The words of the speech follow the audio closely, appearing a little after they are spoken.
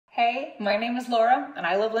Hey, my name is Laura and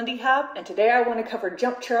I love Lindy Hub, and today I want to cover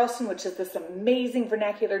Jump Charleston, which is this amazing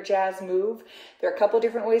vernacular jazz move. There are a couple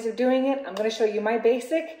different ways of doing it. I'm going to show you my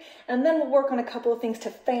basic and then we'll work on a couple of things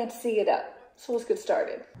to fancy it up. So let's get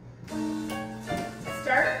started.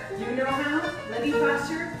 Start, you know how, Lindy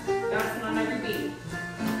posture, bouncing on every beat.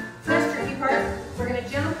 First tricky part, we're going to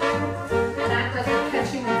jump and act like we're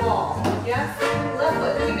catching the ball. Yes? Left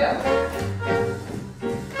foot, here we go.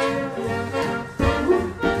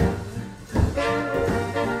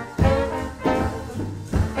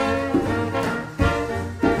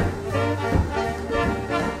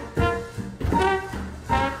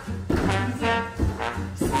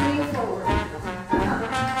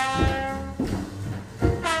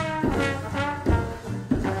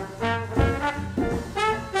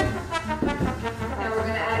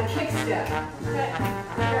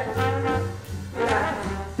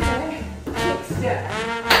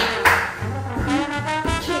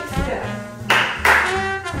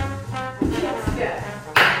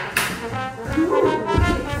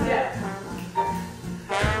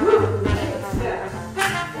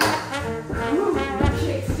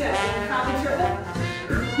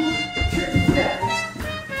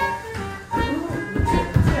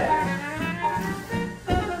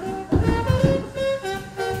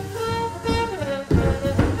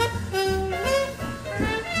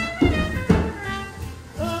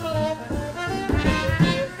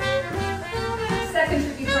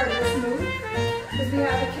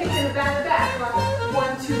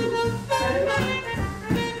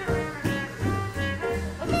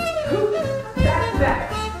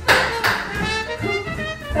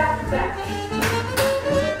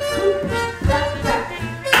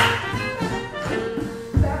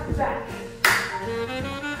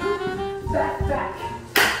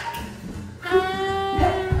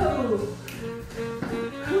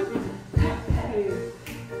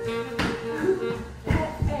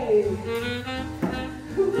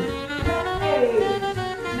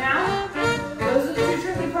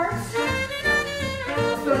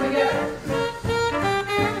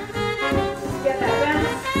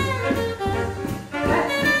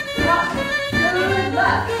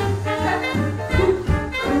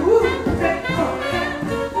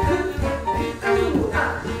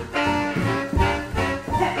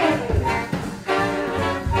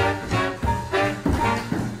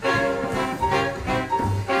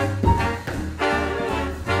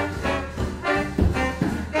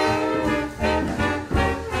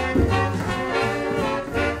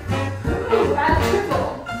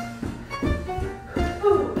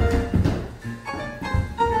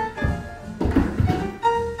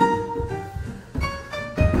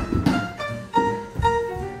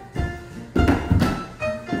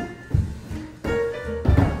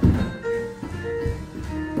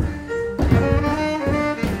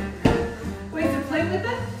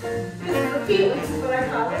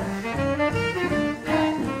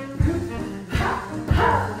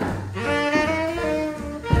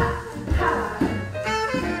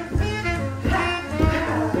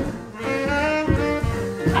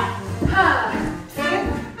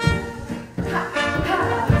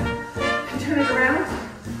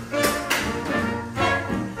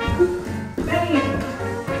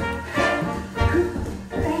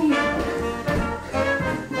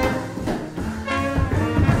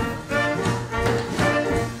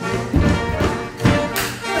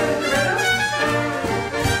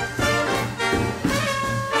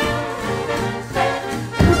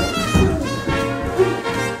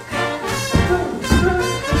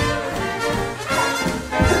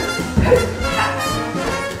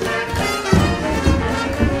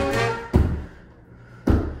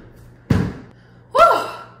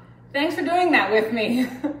 Thanks for doing that with me.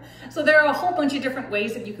 So there are a whole bunch of different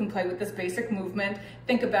ways that you can play with this basic movement.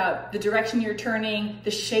 Think about the direction you're turning, the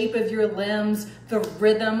shape of your limbs, the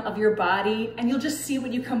rhythm of your body, and you'll just see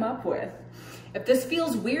what you come up with. If this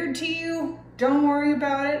feels weird to you, don't worry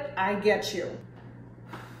about it. I get you.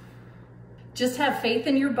 Just have faith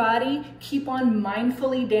in your body. Keep on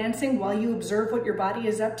mindfully dancing while you observe what your body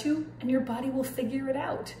is up to, and your body will figure it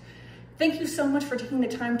out. Thank you so much for taking the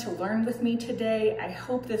time to learn with me today. I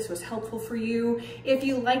hope this was helpful for you. If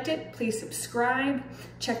you liked it, please subscribe.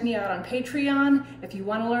 Check me out on Patreon. If you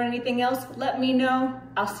want to learn anything else, let me know.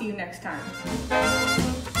 I'll see you next time.